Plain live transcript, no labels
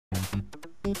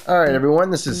Alright everyone,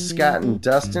 this is Scott and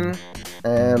Dustin,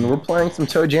 and we're playing some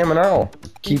Toejam and Earl,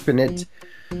 keeping it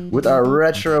with our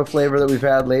retro flavor that we've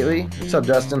had lately. What's up,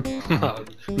 Dustin?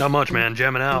 Not much, man.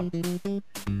 Jamming out.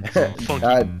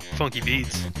 Funky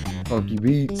beats. Funky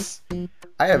beats.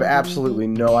 I have absolutely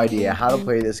no idea how to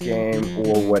play this game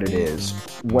or what it is.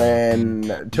 When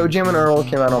Toejam and Earl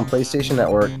came out on PlayStation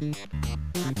Network,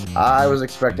 I was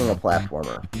expecting a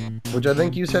platformer, which I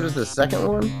think you said is the second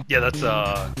one? Yeah, that's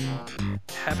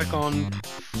Havoc on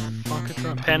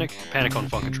Funkatron? Panic on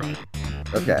Funkatron.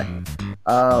 Okay.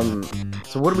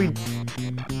 So what do we...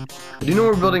 Do you know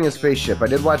we're building a spaceship? I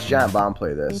did watch Giant Bomb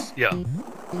play this. Yeah.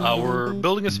 We're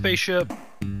building a spaceship.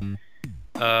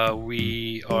 I'm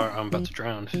about to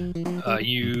drown.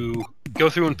 You go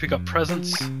through and pick up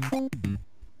presents,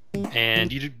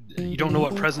 and you don't know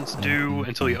what presents do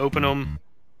until you open them.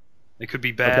 They could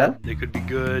be bad, okay. They could be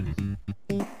good.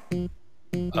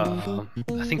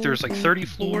 I think there's like 30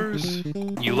 floors.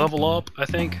 You level up, I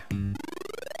think.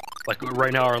 Like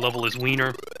right now our level is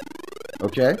Wiener.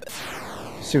 Okay.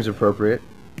 Seems appropriate.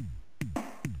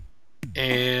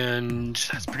 And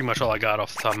that's pretty much all I got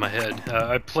off the top of my head.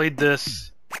 I played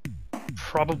this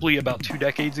probably about 2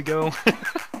 decades ago.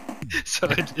 So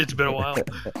it's been a while.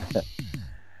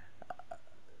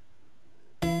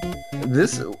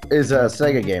 This is a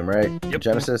Sega game, right? Yep.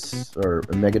 Genesis or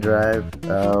Mega Drive.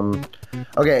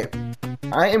 Okay,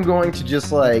 I am going to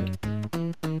just like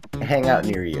hang out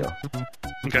near you.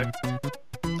 Okay.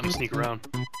 I'm gonna sneak around.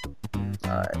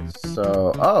 Alright,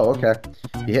 so okay.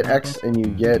 You hit X and you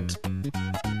get.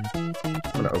 I'm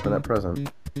gonna open that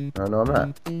present. Oh, no, I'm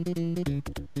not.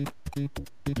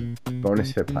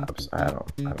 Bonus hip hops. I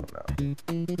don't know.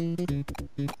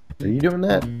 Are you doing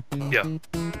that? Yeah.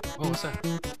 Oh, what's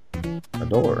that? A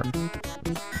door.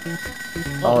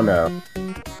 Oh no.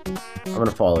 I'm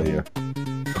gonna follow you.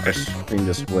 Okay. Screen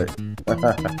just split.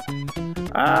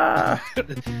 Ah!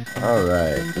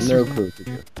 Alright. No clue to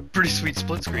do. Pretty sweet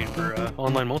split screen for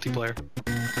online multiplayer.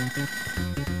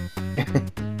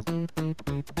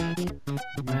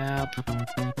 Map.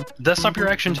 Did that stop your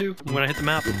action too when I hit the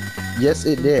map? Yes,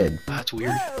 it did. That's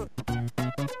weird.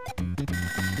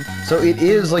 So it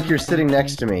is like you're sitting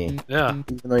next to me. Yeah.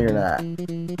 Even though you're not.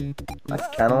 I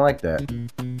kind of like that.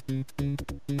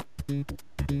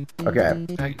 Okay.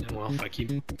 Well, if I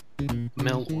keep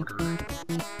mail order.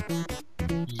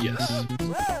 Yes.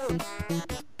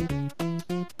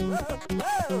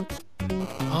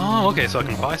 Oh, okay, so I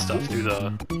can buy stuff through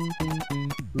the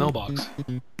mailbox.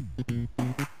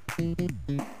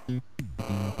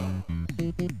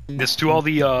 This to all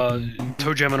the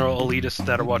Toejam and Earl elitists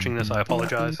that are watching this, I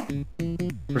apologize.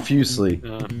 Profusely.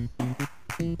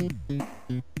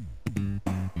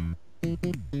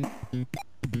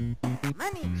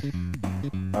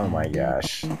 Oh my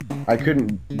gosh. I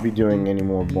couldn't be doing any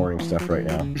more boring stuff right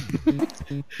now.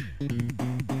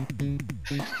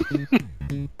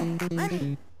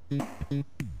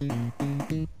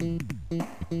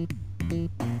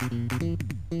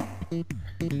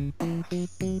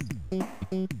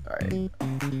 Alright.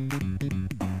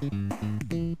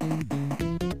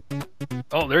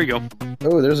 Oh, there you go.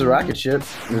 Oh, there's a rocket ship.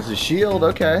 There's a shield,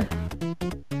 okay.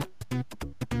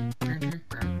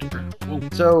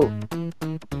 So,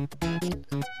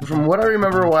 from what I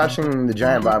remember watching the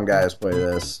Giant Bomb guys play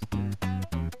this,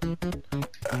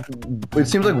 it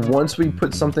seems like once we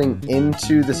put something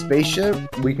into the spaceship,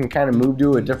 we can kind of move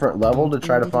to a different level to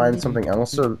try to find something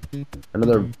else, or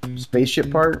another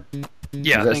spaceship part.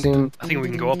 Yeah, I think we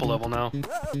can go up a level now.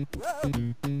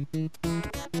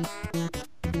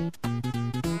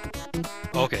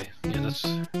 Okay, yeah, that's...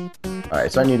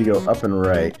 Alright, so I need to go up and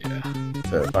right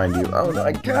to find you. Oh, no,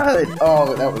 I got it!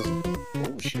 Oh, that was...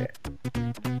 Oh, shit.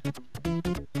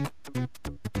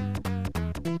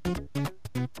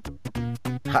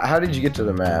 How did you get to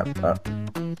the map?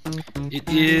 It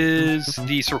is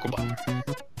the circle button.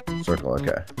 Circle,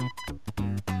 okay.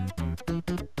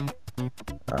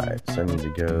 Alright, so I need to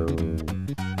go...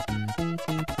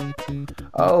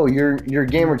 Oh, your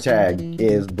gamer tag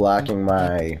is blocking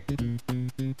my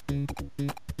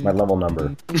level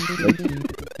number.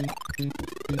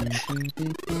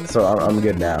 So I'm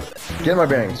good now. Get my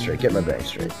bearings straight, get my bearings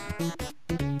straight.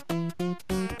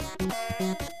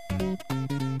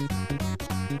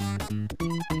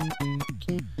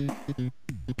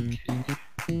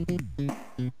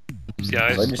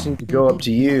 Guys. So I just need to go up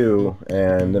to you,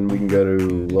 and then we can go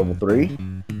to level 3?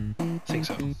 I think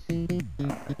so.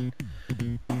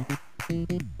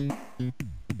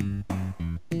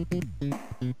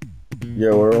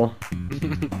 Yo, Earl.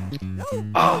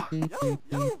 Oh.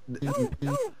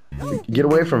 Get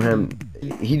away from him.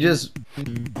 He just...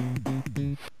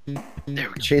 There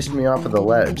we go. chased me off of the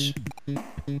ledge.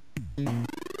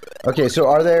 Okay, so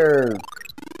are there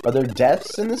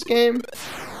deaths in this game?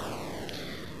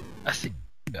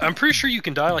 I'm pretty sure you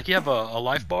can die. Like, you have a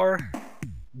life bar,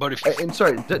 but if And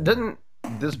sorry, doesn't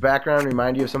this background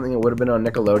remind you of something that would have been on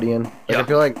Nickelodeon? Like, Yeah. I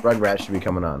feel like Rugrats should be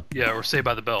coming on. yeah, or Saved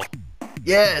by the Bell.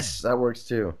 Yes, that works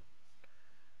too.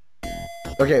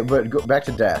 Okay, but go back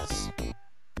to deaths.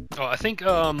 Oh, I think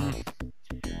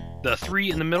the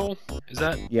 3 in the middle, is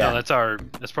that? Yeah. No,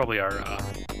 that's probably our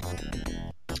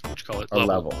what you call it? A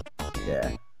level.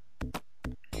 Yeah.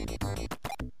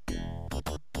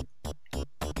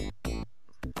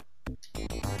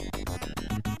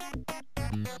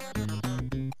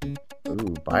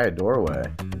 Ooh, buy a doorway.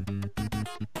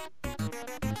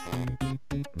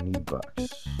 Need bucks.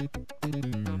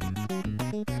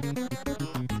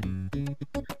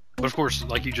 But of course,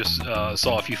 like you just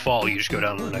saw, if you fall, you just go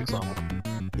down to the next level.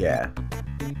 Yeah.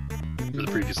 Or the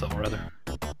previous level, rather.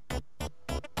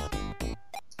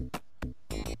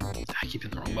 I keep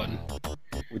hitting the wrong button.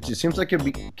 Which it seems like could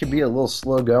be a little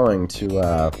slow going to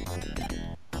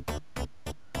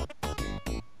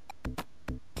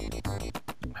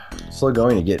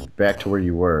get back to where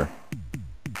you were.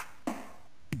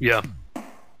 Yeah.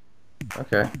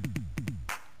 Okay.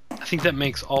 I think that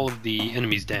makes all of the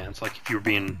enemies dance, like if you were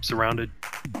being surrounded.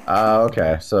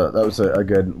 Okay. So that was a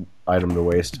good item to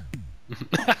waste.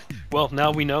 Well,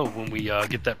 now we know. When we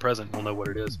get that present, we'll know what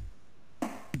it is. I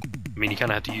mean, you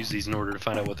kind of have to use these in order to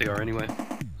find out what they are anyway.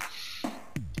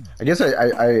 I guess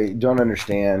I don't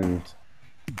understand.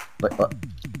 Like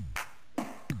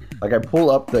I pull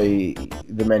up the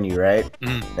menu, right?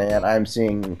 And I'm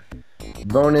seeing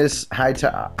bonus high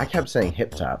top. I kept saying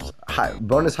hip tops.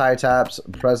 Bonus high tops,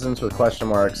 presents with question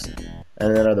marks,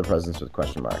 and then other presents with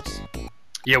question marks.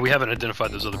 Yeah, we haven't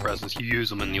identified those other presents. You use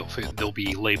them, and they'll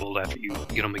be labeled after you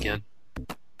get them again.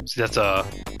 See, that's what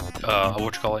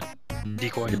you call it?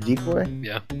 Decoy. The decoy?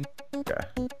 Yeah. Okay.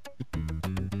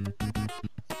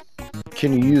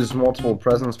 Can you use multiple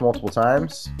presents multiple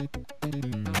times?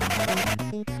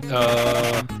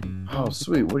 Oh,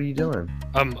 sweet. What are you doing?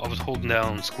 I was holding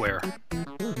down square.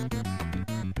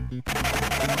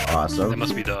 Awesome. That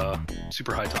must be the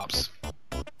super high tops.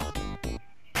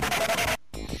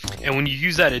 And when you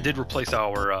use that, it did replace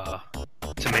our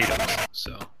tomatoes.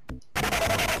 So.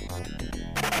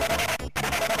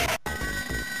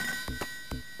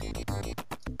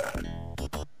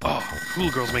 Oh,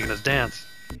 Hula Girl's making us dance.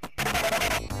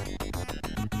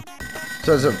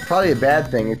 So it's probably a bad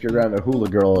thing if you're around a hula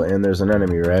girl and there's an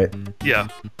enemy, right? Yeah.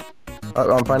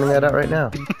 Oh, I'm finding that out right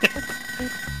now.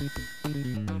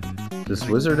 This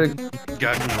wizard...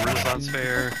 Guy from the Renaissance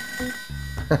Fair.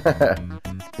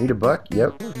 Need a buck?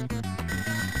 Yep.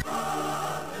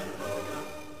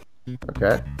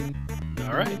 Okay.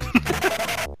 Alright.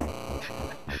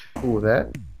 Cool with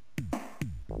that.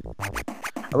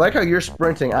 I like how you're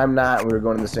sprinting, I'm not, and we're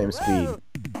going at the same speed.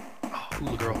 Oh,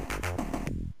 Hula Girl.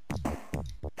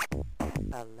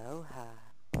 Aloha.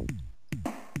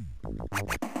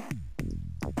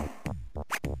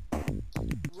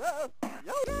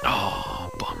 Oh,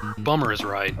 bummer. Bummer is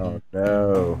right. Oh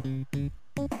no.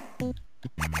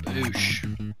 Boosh.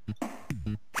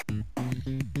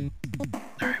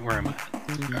 Alright, where am I?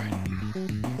 Alright.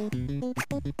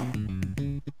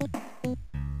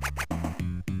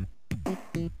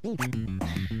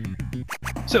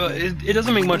 So it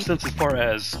doesn't make much sense as far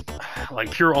as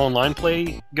like pure online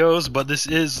play goes, but this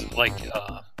is like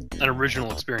an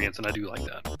original experience, and I do like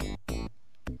that.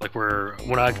 Like where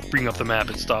when I bring up the map,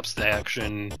 it stops the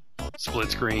action,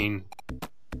 split screen.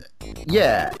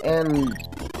 Yeah, and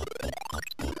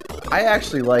I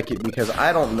actually like it because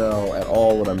I don't know at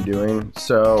all what I'm doing,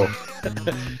 so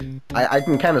I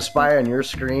can kind of spy on your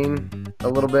screen a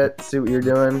little bit, see what you're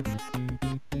doing.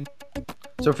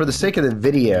 So for the sake of the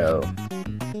video,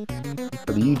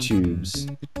 for the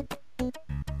YouTubes,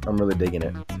 I'm really digging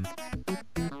it.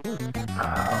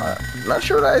 Not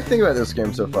sure what I think about this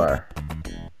game so far.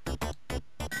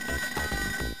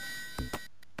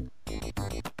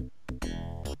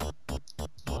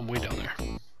 Oh, I'm way down there. Is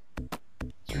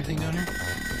there anything down here?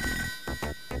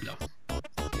 No.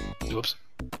 Whoops.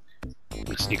 I'm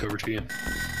gonna sneak over to you.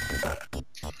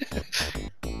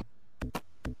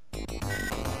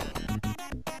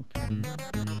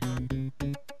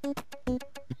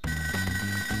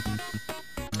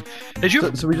 Did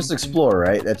you? So we just explore,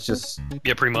 right? That's just...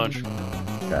 Yeah, pretty much.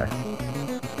 Okay.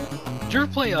 Did you ever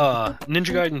play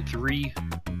Ninja Gaiden 3?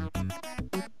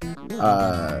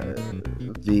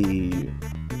 The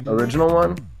original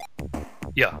one?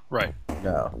 Yeah, right.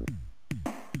 No.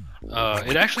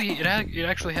 It actually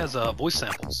has voice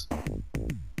samples.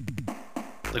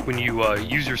 Like when you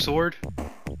use your sword.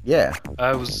 Yeah.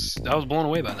 I was blown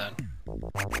away by that.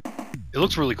 It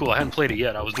looks really cool. I hadn't played it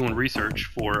yet. I was doing research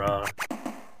for. I'm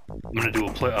gonna do a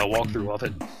walkthrough of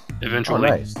it eventually.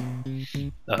 Oh, nice.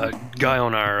 Guy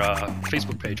on our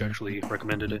Facebook page actually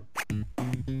recommended it.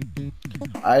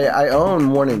 I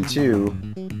own 1 and 2.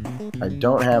 I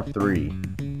don't have 3.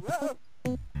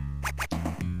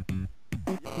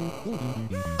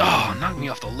 Oh, knock me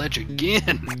off the ledge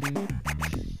again.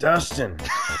 Dustin.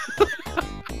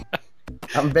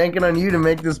 I'm banking on you to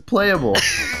make this playable.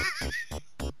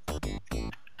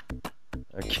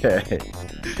 Okay.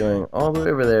 Going all the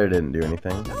way over there didn't do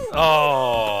anything.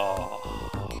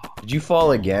 Oh. Did you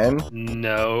fall again?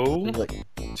 No. Like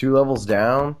 2 levels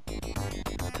down?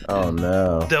 Oh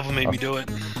no. Devil made me do it.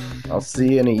 I'll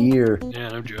see you in a year. Yeah,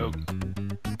 no joke.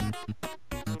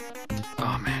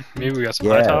 Oh man, maybe we got some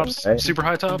high tops? Right? Super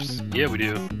high tops? Yeah, we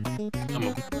do.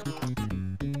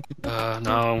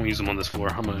 No, I won't use them on this floor.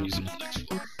 I'm gonna use them on the next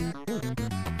floor.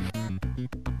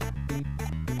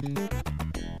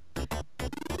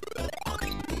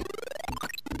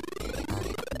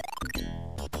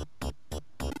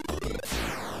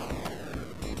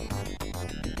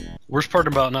 Worst part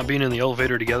about not being in the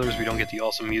elevator together is we don't get the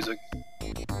awesome music.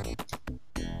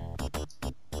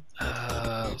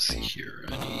 Let's see here.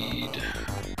 I need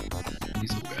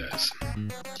these little guys.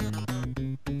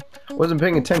 Wasn't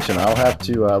paying attention. I'll have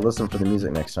to listen for the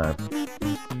music next time.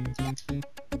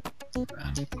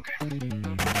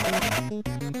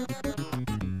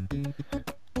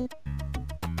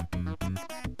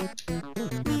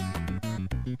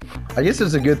 I guess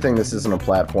it's a good thing this isn't a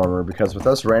platformer, because with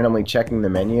us randomly checking the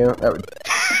menu, that would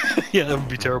yeah, that would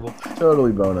be terrible.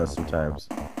 Totally bonus sometimes.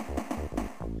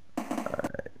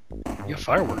 You got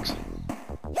fireworks.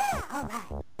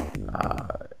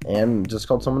 And just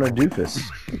called someone a doofus.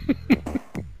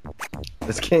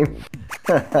 This game...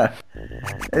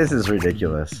 This is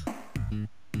ridiculous.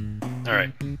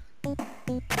 Alright.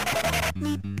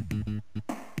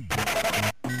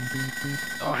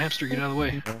 Oh, hamster, get out of the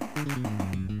way.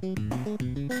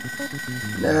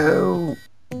 No!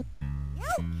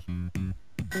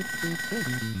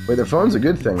 Wait, the phone's a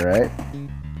good thing, right?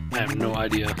 I have no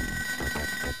idea.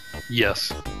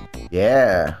 Yes.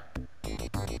 Yeah.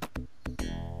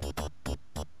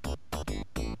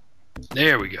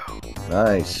 There we go.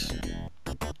 Nice.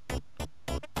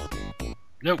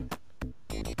 Nope.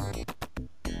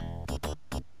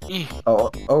 Oh,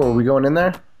 are we going in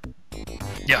there?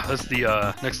 Yeah, that's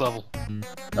the next level.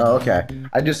 Oh, okay.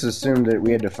 I just assumed that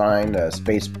we had to find a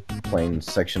space plane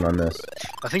section on this.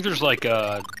 I think there's like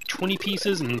 20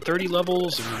 pieces and 30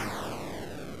 levels. And...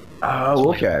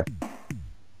 Oh, okay.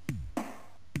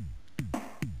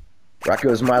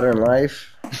 Rocco's Modern Life.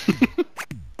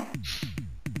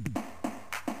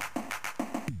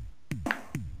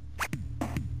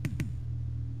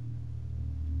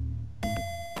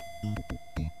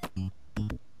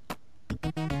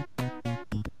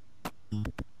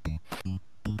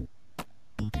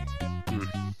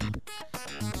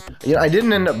 You know, I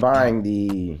didn't end up buying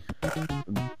the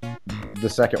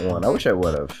second one. I wish I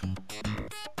would have.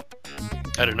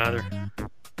 I didn't either.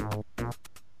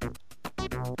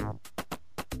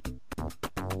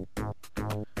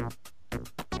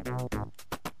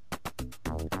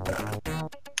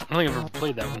 I don't think I've ever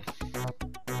played that one.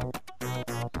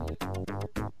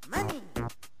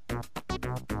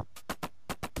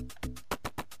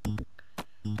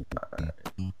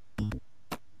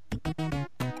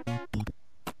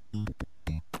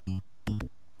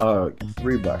 Oh,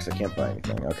 $3. I can't buy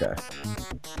anything. Okay.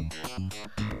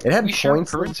 It had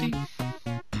points. Currency?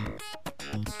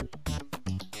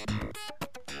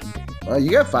 Oh, you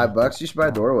got $5. You should buy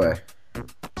a doorway.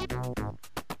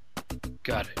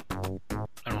 Got it.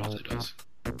 I don't know what that does.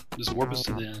 Does it warp us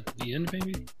to the end,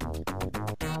 maybe?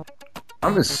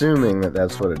 I'm assuming that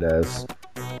that's what it does.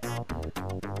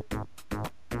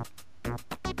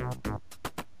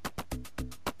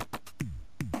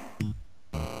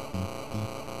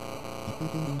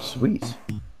 Sweet.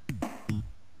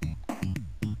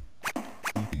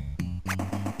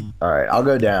 Alright, I'll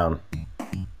go down.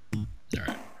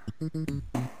 Alright.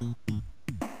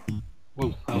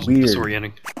 Whoa, that was Weird.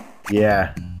 disorienting.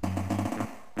 Yeah.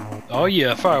 Oh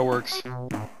yeah, fireworks. I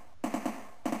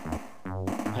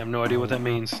have no idea what that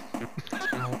means.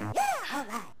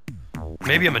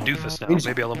 Maybe I'm a doofus now.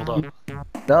 Maybe I leveled up.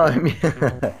 No, I mean,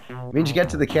 it means you get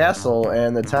to the castle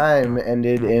and the time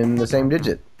ended in the same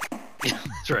digit. Yeah,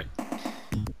 that's right.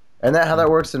 Isn't that how that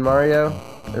works in Mario?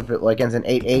 If it like ends in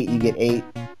 8-8, you get 8.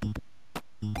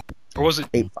 Or was it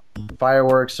 8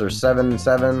 fireworks, or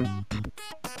 7-7.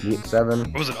 You get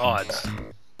 7. Or was it odds?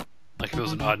 Like if it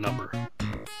was an odd number.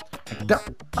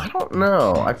 I don't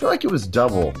know. I feel like it was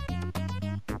double.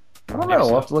 I don't know.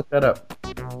 We'll have to look that up.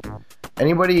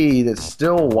 Anybody that's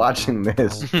still watching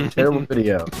this terrible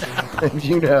video, if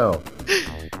you know,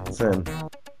 send.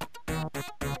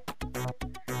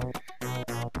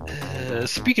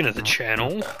 Speaking of the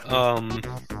channel, I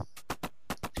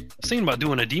was thinking about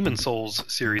doing a Demon Souls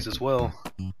series as well,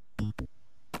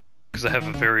 because I have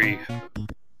a very,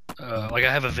 I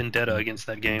have a vendetta against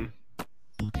that game.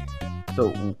 So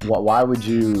why would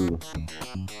you?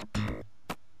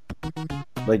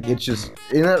 Like, it's just,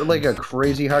 isn't that like a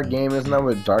crazy hard game? Isn't that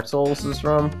what Dark Souls is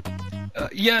from?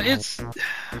 Yeah, it's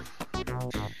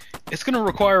gonna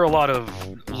require a lot of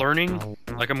learning.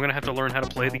 Like, I'm gonna have to learn how to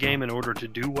play the game in order to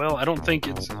do well. I don't think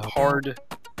it's hard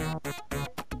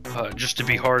just to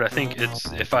be hard. I think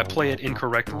it's, if I play it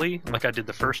incorrectly, like I did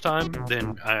the first time,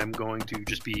 then I'm going to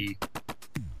just be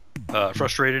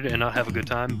frustrated and not have a good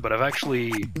time. But I've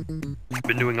actually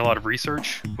been doing a lot of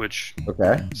research, which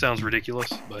sounds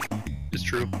ridiculous, but it's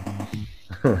true.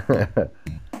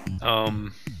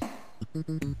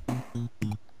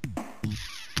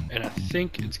 And I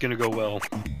think it's gonna go well,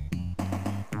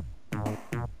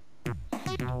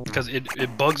 because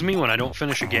it bugs me when I don't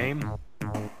finish a game.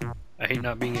 I hate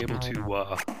not being able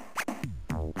to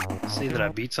say that I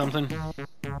beat something,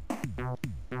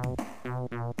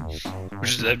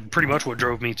 which is pretty much what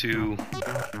drove me to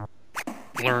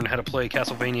learn how to play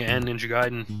Castlevania and Ninja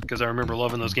Gaiden, because I remember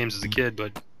loving those games as a kid,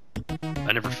 but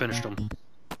I never finished them.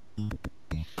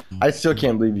 I still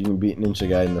can't believe you can beat Ninja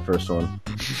Gaiden the first one.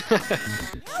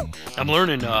 I'm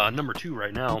learning number 2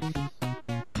 right now.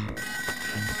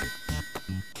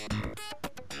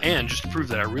 And just to prove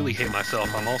that I really hate myself,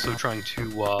 I'm also trying to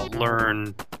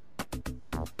learn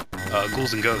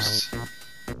Ghouls and Ghosts.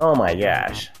 Oh my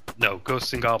gosh. No,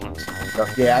 Ghosts and Goblins.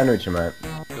 Yeah, I know what you meant.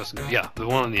 Ghosts and, yeah, the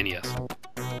one on the NES.